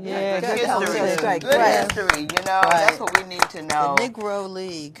was good. Yeah, good good history. conversation. Good Right. history. You know, Right. that's what we need to know. The Negro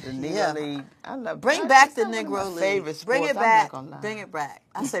League. The Negro Yeah. League. I love. Bring back the That's one of my Negro League. favorite Bring sports, it I'm not back. gonna lie. Bring it back.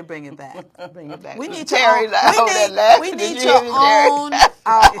 I say bring it back. Bring it back. We need Terry to laughed own, at that. we Did need you to hear me, Terry? own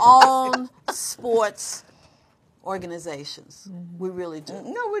our own sports organizations. We really do.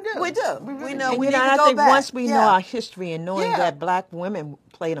 No, we do. We do. We We really know do. And we you need know, to I go think back. once we know Yeah. our history and knowing Yeah. that black women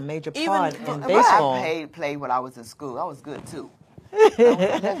played a major Even- part in right. baseball. I played when I was in school. I was good too.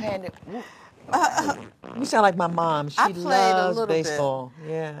 Left-handed. You sound like my mom. She I played a loves little bit. baseball.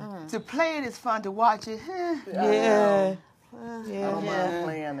 Yeah. To play it is fun. To watch it, Yeah. I Yeah. don't mind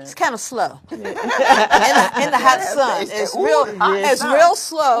playing It's it. kind of slow in the hot sun. It's real. It's real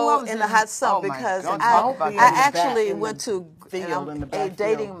slow in the hot sun oh my because God, I, talk about I that. actually in the went to field, in the backfield.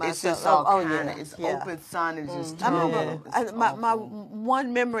 dating It's myself. just all oh kind yeah, of. It's yeah. open sun. It's just I terrible. remember my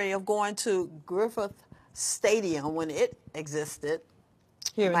one memory of going to Griffith Stadium when it existed.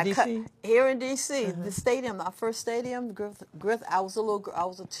 Here in My D.C.? Here in D.C., the stadium, our first stadium, Griffith. I was a little, I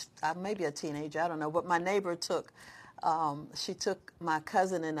was maybe a teenager, I don't know. But my neighbor she took my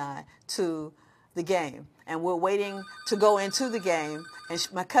cousin and I to the game, and we're waiting to go into the game, and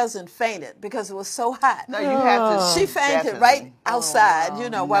my cousin fainted because it was so hot. No, you have to. She fainted definitely. right outside, while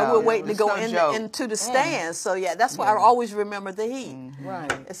No, we're waiting to it's go no joke. into the stands. So yeah, that's why I always remember the heat. Right.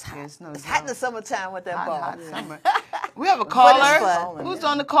 It's hot. It's no It's hot in the joke. summertime with that Hot, ball. hot summer. We have a But it's caller. fun. Who's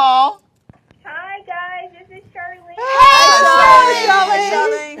on the call? Hi guys, this is Charlene.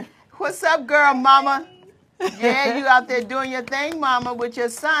 Charlene. What's up, girl, mama? Yeah, you out there doing your thing, mama, with your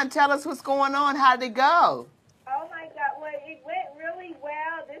son. Tell us what's going on. How did it go? Oh my God, well it went really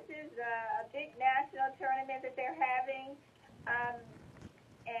well. This is a big national tournament that they're having.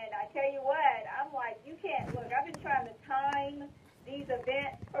 And I tell you what, I'm like, you can't, look, I've been trying to time these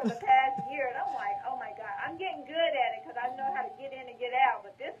events for the past year, and I'm like, oh my God, I'm getting good at it because I know how to get in and get out,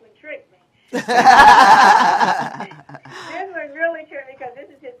 but this one tricked me. This one really tricked me because this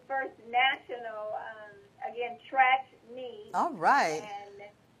is his first national, again, track meet. All right. And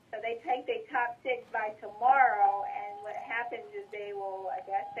so they take their top 6 by tomorrow, and what happens is they will, I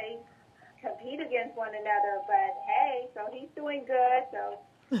guess they compete against one another, but hey, so he's doing good, so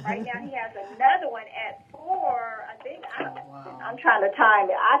right now he has another one at 4, I think, I'm trying to time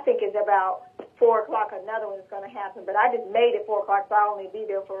it, I think it's about 4 o'clock another one is going to happen, but I just made it 4 o'clock, so I'll only be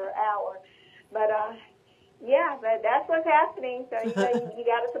there for an hour, but yeah, but that's what's happening, so you got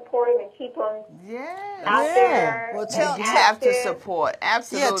to support him and keep him out there. Well, You have to support.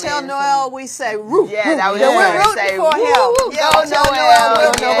 Absolutely. Yeah, tell Noel we say roof. Yeah, that was We're what I rooting say. for him. Woo, Yeah, go tell Noel.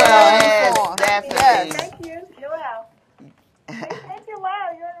 Noel. Yes, Noel. definitely. Thank you, Noel. Thank you, wow,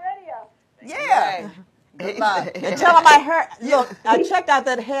 you're on radio. Yeah. Good luck. And tell him look, I checked out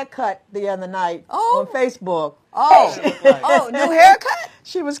that haircut the other night on Facebook. Oh, new haircut?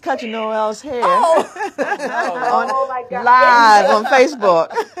 She was cutting Noel's hair Oh my God. live on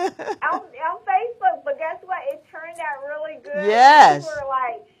Facebook. on Facebook, but guess what? It turned out really good. Yes. People were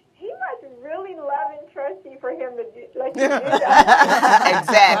like, he must really love and trust you for him to let you do that.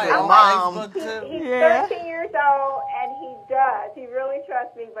 Exactly, On Mom. Facebook, too. He's Yeah. 13 years old, and he does. He really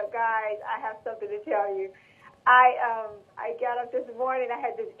trusts me. But guys, I have something to tell you. I got up this morning. I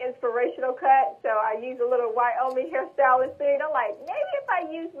had this inspirational cut, so I used a little Wyoming hairstylist thing. I'm like, maybe if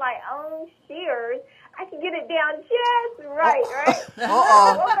I use my own shears, I can get it down just right, right?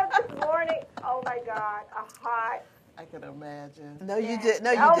 I woke up this morning. Oh my God, a hot. I can imagine. No, you did.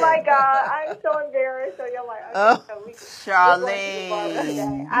 No, you Oh did. my God, I'm so embarrassed. So you're like, okay, so we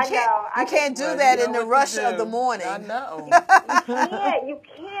Charlene. I know. You can't do that in the rush of the morning. I know. You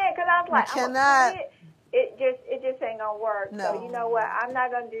can't, because I was like, I'm cannot. gonna put it just ain't gonna work. No. So you know what? I'm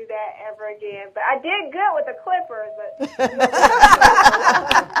not gonna do that ever again. But I did good with the clippers, but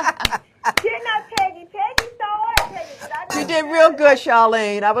did not Peggy saw it. Peggy, did I not You do did that? real good,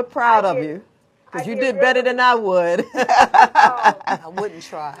 Charlene. I was proud of did. you. Because I you did did really better than I would. I wouldn't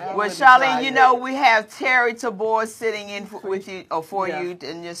try. Well, Charlene, you know, we have Terry Tabor sitting in with you or for Yeah. you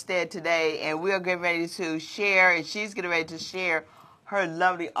in your stead today, and we're getting ready to share, and she's getting ready to share her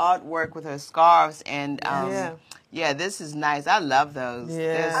lovely artwork with her scarves. And yeah, this is nice. I love those. Yeah.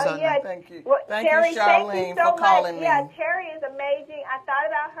 They're Oh, so yeah. nice. Thank you. Well, Thank Terry, you, thank Charlene, you so for calling much. me. Yeah, Terry is amazing. I thought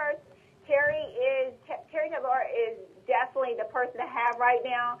about her. Terry Tabor is definitely the person to have right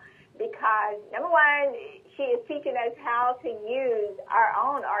now because, number one, she is teaching us how to use our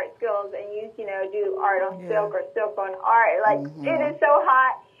own art skills and do art on silk or silk on art. Like, it is so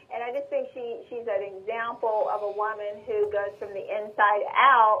hot. And I just think she's an example of a woman who goes from the inside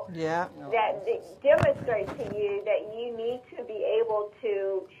out Yeah. that demonstrates to you that you need to be able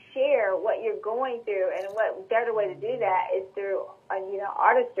to share what you're going through, and what better way to do that is through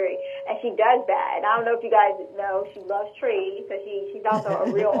artistry, and she does that. And I don't know if you guys know, she loves trees, so she's also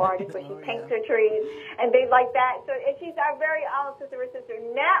a real artist, where she paints her trees and things like that. So, and she's our very own Sister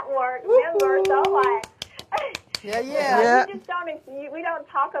Network member. So I'm like, Yeah. We don't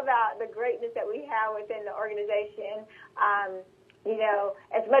talk about the greatness that we have within the organization.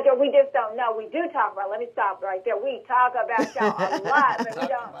 As much as we just don't know, we do talk about. Let me stop right there. We talk about y'all a lot, but we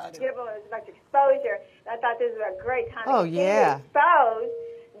don't give them as much exposure. And I thought this was a great time to expose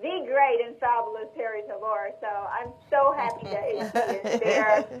the great and fabulous Terry Tavor. So I'm so happy that she is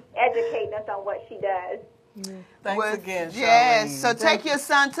there educating us on what she does. Thanks again, Charlene. Yes, so take your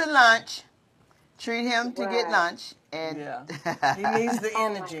son to lunch. Treat him to get lunch, and he needs the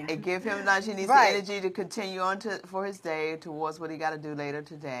energy. And give him lunch. He needs the energy to continue on for his day towards what he got to do later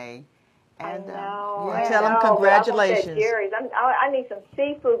today. And tell him congratulations. I need some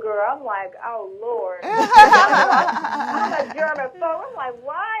seafood, girl. I'm like, oh Lord. I'm a German folk. I'm like,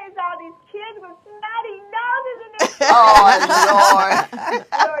 why is all these kids with snotty noses in their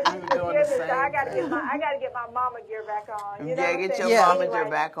Lord, you forgive me. So I gotta get my mama gear back on. You know get your mama gear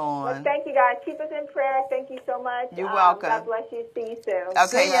back on. Well, thank you guys. Keep us in prayer. Thank you so much. You're welcome. God bless you. See you soon.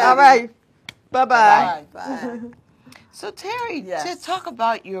 Okay. All right. Bye-bye. Bye. So, Terry, just talk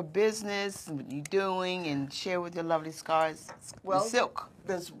about your business, what you're doing, and share with your lovely scars. Well, silk.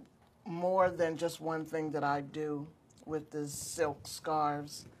 There's more than just one thing that I do with the silk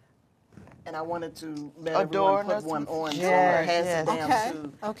scarves. And I wanted to let everyone put one on. So I pass it down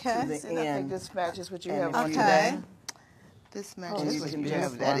to the end. I think this matches what you have on today. This matches what you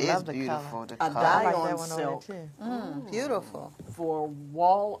have. That is beautiful. A dye-on silk. Beautiful. For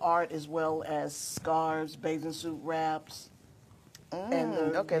wall art as well as scarves, bathing suit wraps, and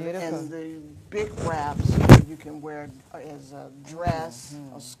the big wraps you can wear as a dress,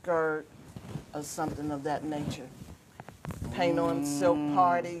 a skirt, or something of that nature. Paint on silk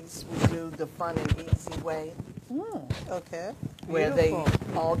parties. We do the fun and easy way. Okay. Where they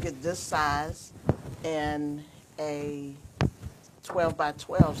all get this size and a 12 by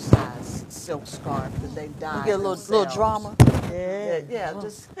 12 size silk scarf that they dye. You get a little drama.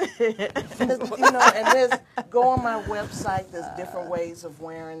 Just and there's go on my website. There's different ways of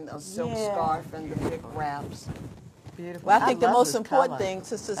wearing a silk scarf and the big wraps. Beautiful. Well, I think the most important thing,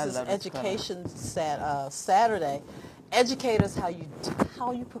 since this is Education Saturday, educate us how you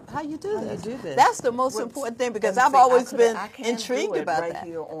do this. That's the most important thing, because I've always been intrigued about that.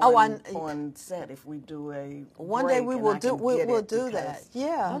 Here on set, if we do a one day we will do that.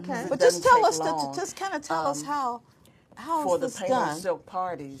 Yeah. Okay. But just tell us, just kind of tell us how for is this the paint done? on silk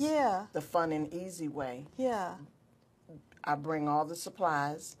parties. Yeah. The fun and easy way. Yeah. I bring all the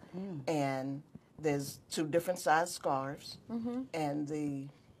supplies, and there's 2 different size scarves, and the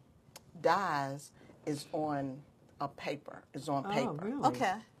dyes is on a paper. It's on paper. Oh, really?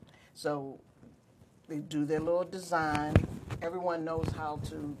 Okay. So they do their little design. Everyone knows how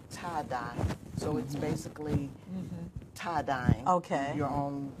to tie-dye. So it's basically tie-dyeing your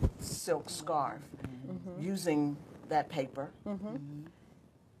own silk scarf using that paper.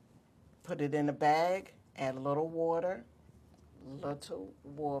 Put it in a bag, add a little water,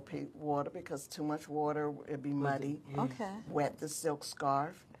 because too much water, it'd be muddy. Okay. Wet the silk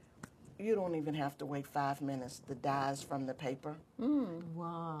scarf. You don't even have to wait 5 minutes. The dyes from the paper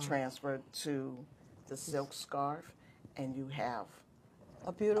transferred to the silk scarf, and you have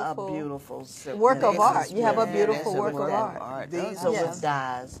a beautiful silk work of art. You have a beautiful work of art. These are with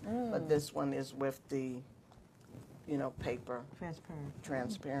dyes, but this one is with the, paper,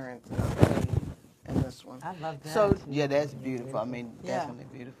 transparent. And this one. I love that. So that's beautiful. I mean, definitely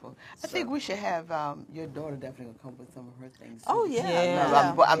beautiful. I think we should have your daughter definitely come with some of her things. Oh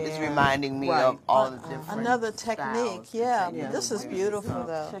yeah. I'm just reminding me of all the different another technique. This is beautiful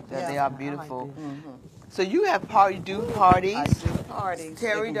though. They are beautiful. So you have parties. I do parties.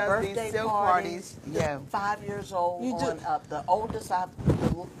 Terry does these silk parties. Yeah. 5 years old on up. The oldest I've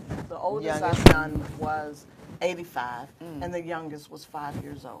done was 85, and the youngest was 5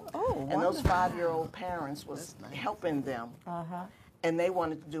 years old. Oh, and those 5-year-old parents was helping them, and they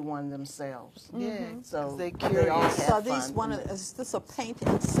wanted to do one themselves. So they all had fun. Is this a paint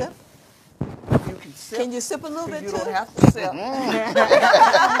and sip? You can sip. Can you sip a little bit you too? You don't have to sip.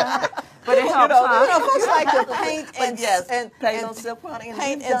 But it helps. Folks like to paint and paint on sip, honey.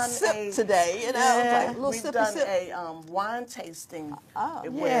 Paint and sip today. Like a little we've sip done sip. a wine tasting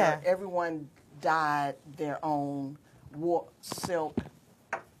where everyone dyed their own silk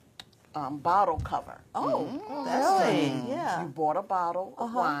bottle cover. Oh, that's neat. Yeah. You bought a bottle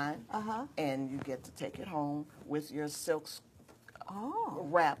of wine, and you get to take it home with your silk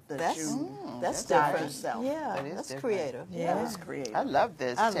wrap that That's you that's dye different. yourself. Yeah, That is that's different. creative. That is creative. I love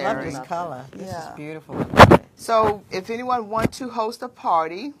this, I Terry. love this color. This Yeah. is beautiful. So, if anyone wants to host a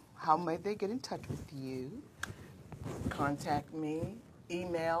party, how may they get in touch with you? Contact me.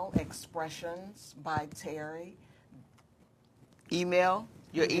 Email Expressions by Terry. Email?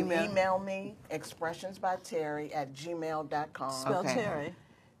 Your You can email? email me expressionsbyterry@gmail.com. Spell Okay. Terry.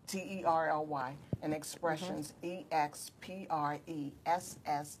 Terry and Expressions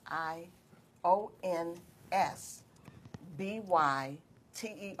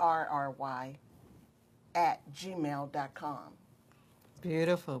EXpressionsByterry@gmail.com.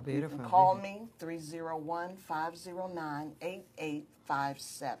 Beautiful, beautiful. Call me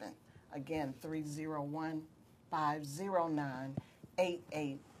 301-509-8857. Again,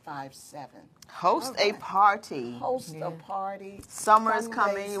 301-509-8857. Host a party. Host a party. Summer is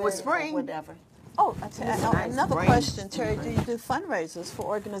coming. fundraising, With or spring. whatever. Oh, Nice another brain. question, Terry. Do you do fundraisers for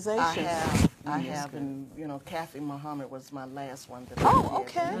organizations? I have, and Kathy Muhammad was my last one that Oh, I did.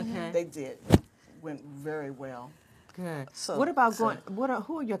 okay. Okay. They did. Went very well. Good. So- what about going?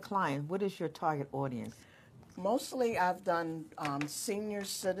 Who are your clients? What is your target audience? Mostly I've done senior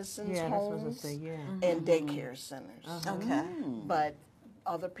citizens Yeah, that's what I was homes gonna say. Yeah. and daycare centers. Okay. But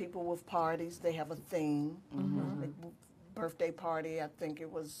other people with parties, they have a theme. Like birthday party, I think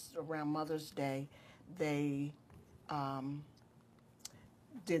it was around Mother's Day. They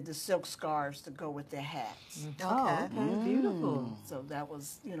did the silk scarves to go with their hats. Oh, okay. Beautiful. So that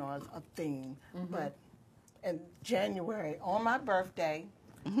was, a theme. But in January, on my birthday,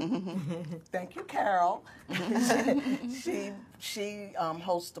 thank you, Carol. she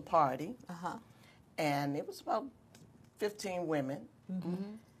hosts a party, and it was about 15 women,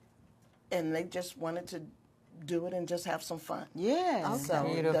 and they just wanted to do it and just have some fun. Yeah. So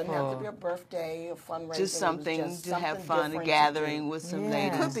it doesn't have to Beautiful. be a birthday or fundraising. Just something It was just to have something fun, a different to gathering do. with some Yeah. It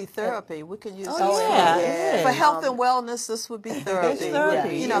ladies. could be therapy. We can use Oh, this yeah. for- Yeah. for health and wellness. This would be therapy.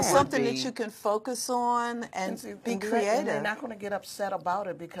 therapy, You know, yeah. something Would that be. you can focus on and be And they're creative. not going to get upset about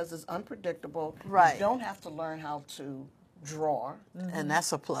it because it's unpredictable. Right. You don't have to learn how to draw, And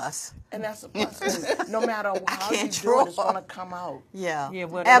that's a plus. and that's a plus. And no matter how you can't do it, it's draw. going to come out. Yeah. Yeah,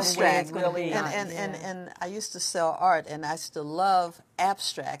 whatever Abstract. way it's gonna be. And I used to sell art, and I used to love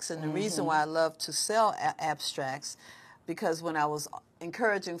abstracts. And the reason why I love to sell abstracts, because when I was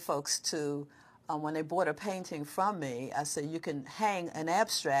encouraging folks to, when they bought a painting from me, I said you can hang an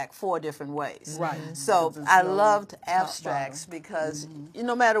abstract 4 different ways. Right. So Because I there's no loved top abstracts because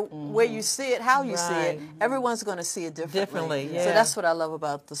no matter where you see it, how you see it, Right. everyone's going to see it differently. Differently, So yeah. that's what I love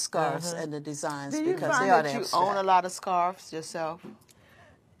about the scarves and the designs, Do you because find they are that you abstract. own a lot of scarves yourself?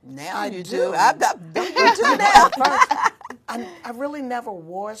 Now I you do. do. I do now. I really never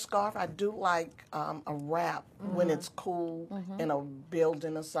wore a scarf. I do like a wrap when it's cool in a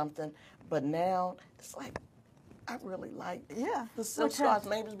building or something. But now it's like I really like Yeah. the silk scarves.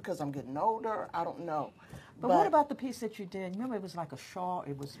 Maybe it's because I'm getting older. I don't know. But what about the piece that you did? Remember, it was like a shawl.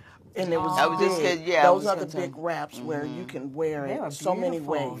 It was. And it was I was just big. gonna- yeah, I Those was are the gonna say. big wraps where you can wear They it are so many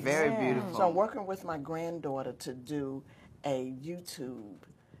beautiful. ways. Very Yeah. beautiful. So I'm working with my granddaughter to do a YouTube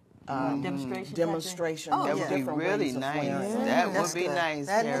Demonstration. demonstration. Oh, That of would be different really ways of nice. wearing it. That would That's be good. nice,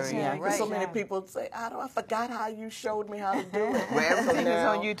 That Terry. is Yeah, Because so great. many people say, I forgot how you showed me how to do it. Well, everything is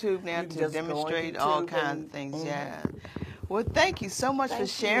on now YouTube now you to just go on demonstrate all YouTube kinds and- of things. Yeah. Well, thank you so much for Thank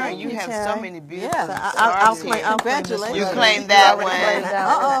sharing. you. You Thank you, have so Terry. many beautiful Yeah. I'll scarves claim. here. I'll claim this Congratulations. You one. claimed that already one. claimed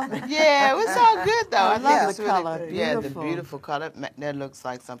that one. Yeah, it was all good though. I love yeah, this the really- color. Yeah, the Beautiful. beautiful color. That looks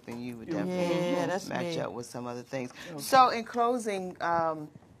like something you would definitely Yeah, that's match me. up with some other things. So, in closing,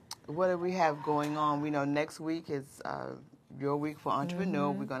 what do we have going on? We know next week is your week for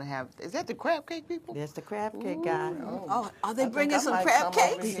entrepreneur. We're going to have. Is that the crab cake people? There's the crab cake guy. Oh, are they I think bringing I some might crab come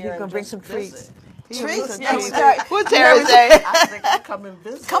over cakes? here He's gonna and bring just some visit. treats. Treats? What's Terry say? I think I'll come and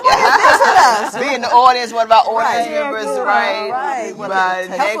visit. Come on and visit us. Be in the audience, one of our audience Right. members, Yeah, right? Right. But Help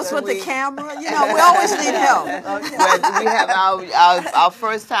next us with week- the camera. You know, we always need help. But we have our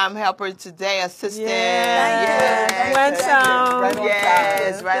first time helper today, assistant. Yeah. Thank you. Right on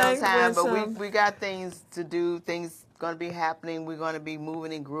Yes, time. right on Thanks, time. But Winsome. we got things to do, things going to be happening. We're going to be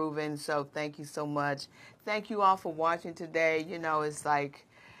moving and grooving. So thank you so much. Thank you all for watching today. You know, it's like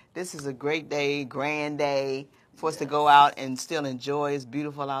this is a great day, grand day for us to go out and still enjoy. It's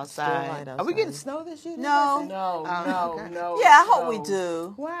beautiful outside. light Are we getting outside. snow this year? No. No. Yeah, I hope we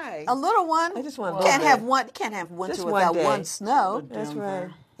do. Why? A little one. I just want a can't little have bit. one. Can't have winter Just one without day. one snow. That's right.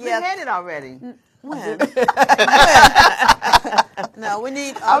 We had it already. When? No, we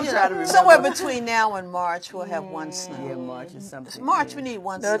need I'm trying to remember. somewhere between now and March we'll have one snow. Yeah, March or something. March we need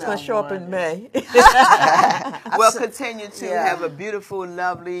one No, snow. it's going to show up in May. Well, continue to have a beautiful,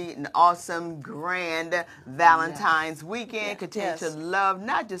 lovely, and awesome, grand Valentine's weekend. Continue to love,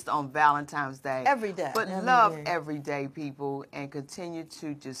 not just on Valentine's Day. Every day. But love every day, people, and continue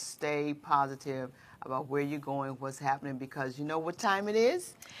to just stay positive about where you're going, what's happening, because you know what time it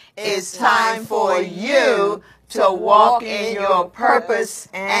is? It's time for you to walk in your purpose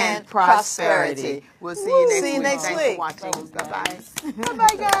and prosperity. We'll see you next week. See you next Thanks week. for watching. Bye-bye.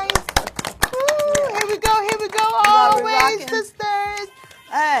 Bye-bye, guys. Woo, here we go, always, sisters.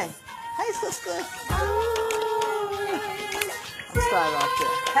 Hey, sister. Start off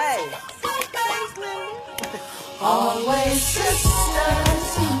there. Hey. Always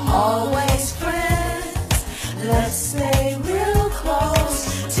sisters, always friends. Let's stay real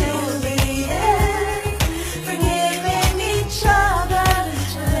close to the end. Forgiving each other,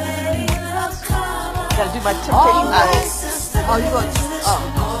 letting love come. Gotta do my temptation. Always sisters, Oh, you going to?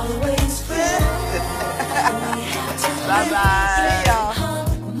 always friends. Bye-bye.